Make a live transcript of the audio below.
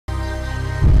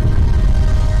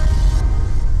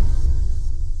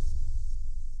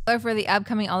trailer for the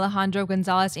upcoming Alejandro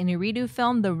Gonzalez Inarritu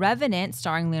film, The Revenant,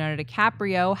 starring Leonardo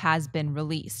DiCaprio, has been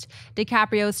released.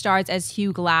 DiCaprio stars as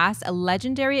Hugh Glass, a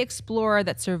legendary explorer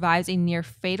that survives a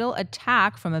near-fatal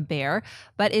attack from a bear,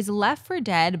 but is left for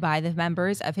dead by the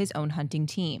members of his own hunting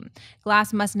team.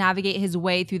 Glass must navigate his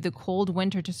way through the cold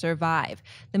winter to survive.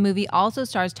 The movie also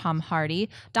stars Tom Hardy,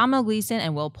 Domnhall, Gleeson,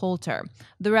 and Poulter.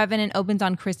 The Revenant opens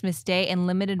on Christmas Day in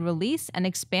limited release and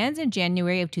expands in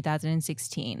January of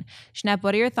 2016. Schnepp,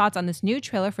 what are your thoughts on this new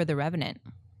trailer for The Revenant?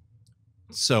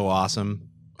 So awesome.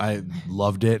 I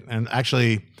loved it. And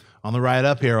actually, on the ride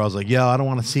up here, I was like, yo, I don't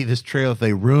want to see this trailer if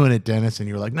they ruin it, Dennis. And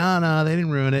you were like, no, they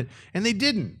didn't ruin it. And they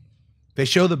didn't. They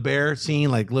show the bear scene,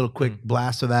 like little quick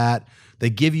blast of that. They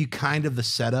give you kind of the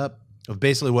setup of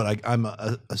basically what I'm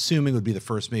assuming would be the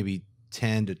first maybe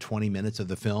 10 to 20 minutes of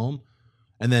the film.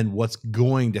 And then what's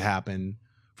going to happen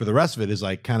for the rest of it is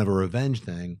like kind of a revenge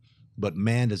thing. But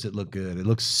man, does it look good. It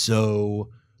looks so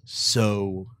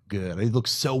good. It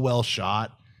looks so well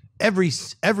shot. Every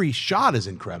shot is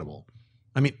incredible.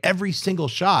 I mean, every single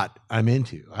shot I'm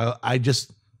into. I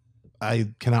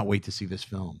cannot wait to see this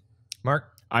film. Mark?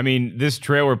 I mean, this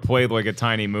trailer played like a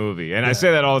tiny movie. And I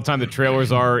say that all the time. The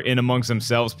trailers are in amongst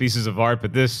themselves pieces of art,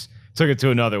 but this took it to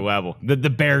another level. The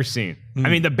bear scene. I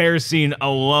mean, the bear scene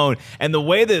alone. And the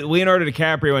way that Leonardo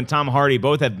DiCaprio and Tom Hardy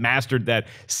both have mastered that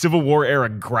Civil War era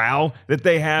growl that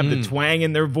they have, the twang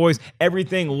in their voice,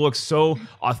 everything looks so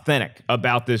authentic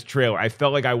about this trailer. I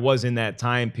felt like I was in that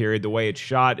time period. The way it's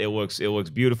shot, it looks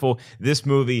beautiful. This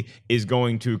movie is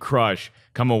going to crush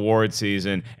come award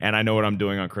season, and I know what I'm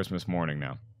doing on Christmas morning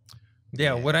now.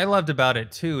 Yeah, what I loved about it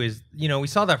too is, you know, we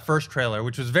saw that first trailer,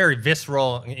 which was very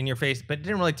visceral in your face, but it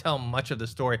didn't really tell much of the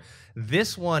story.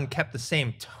 This one kept the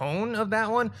same tone of that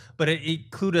one, but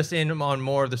it clued us in on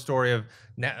more of the story of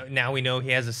now we know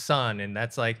he has a son, and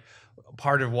that's like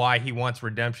part of why he wants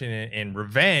redemption and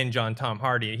revenge on Tom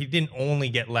Hardy. He didn't only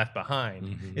get left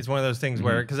behind. It's one of those things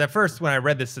where, because at first when I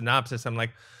read the synopsis, I'm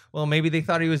like, well, maybe they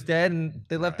thought he was dead and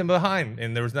they left him behind,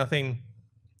 and there was nothing,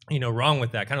 you know, wrong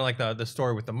with that. Kind of like the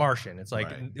story with the Martian. It's like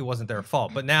it wasn't their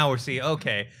fault. But now we're seeing,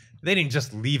 okay, they didn't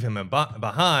just leave him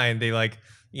behind. They like,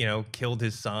 you know, killed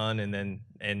his son, and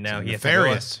now he has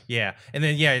nefarious. Yeah, and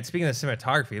then yeah. Speaking of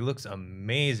cinematography, it looks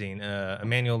amazing.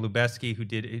 Emmanuel Lubezki, who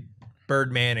did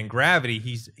Birdman and Gravity,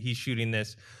 he's shooting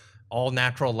this all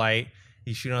natural light.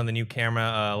 He's shooting on the new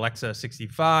camera Alexa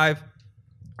 65.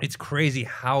 It's crazy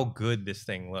how good this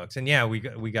thing looks. And yeah, we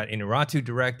got Inarritu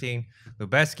directing,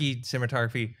 Lubezki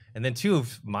cinematography, and then two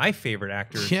of my favorite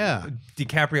actors,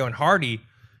 DiCaprio and Hardy,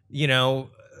 you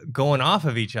know, going off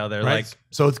of each other. Right. Like,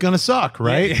 so it's gonna suck,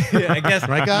 right? Yeah, I guess.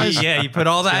 Right, guys? Yeah, you put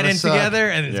all that in suck. together,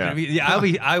 and it's gonna be. Yeah,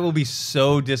 I will be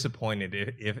so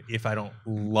disappointed if I don't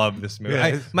love this movie.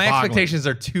 Yeah, my expectations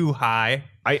are too high.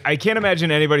 I can't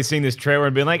imagine anybody seeing this trailer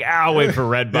and being like, I'll wait for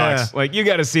Redbox. Yeah. Like, you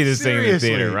got to see this thing in the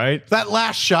theater, right? That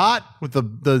last shot with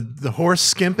the horse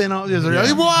skimping.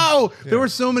 Whoa! There were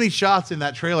so many shots in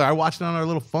that trailer. I watched it on our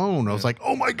little phone. I was like,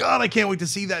 oh my God, I can't wait to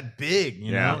see that big.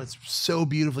 You know, it's so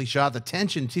beautifully shot. The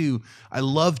tension too. I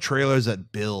love trailers that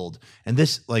build. And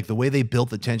this, like the way they built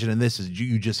the tension in this is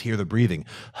you just hear the breathing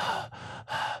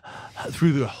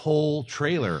through the whole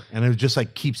trailer. And it just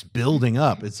like keeps building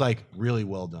up. It's like really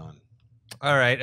well done. All right.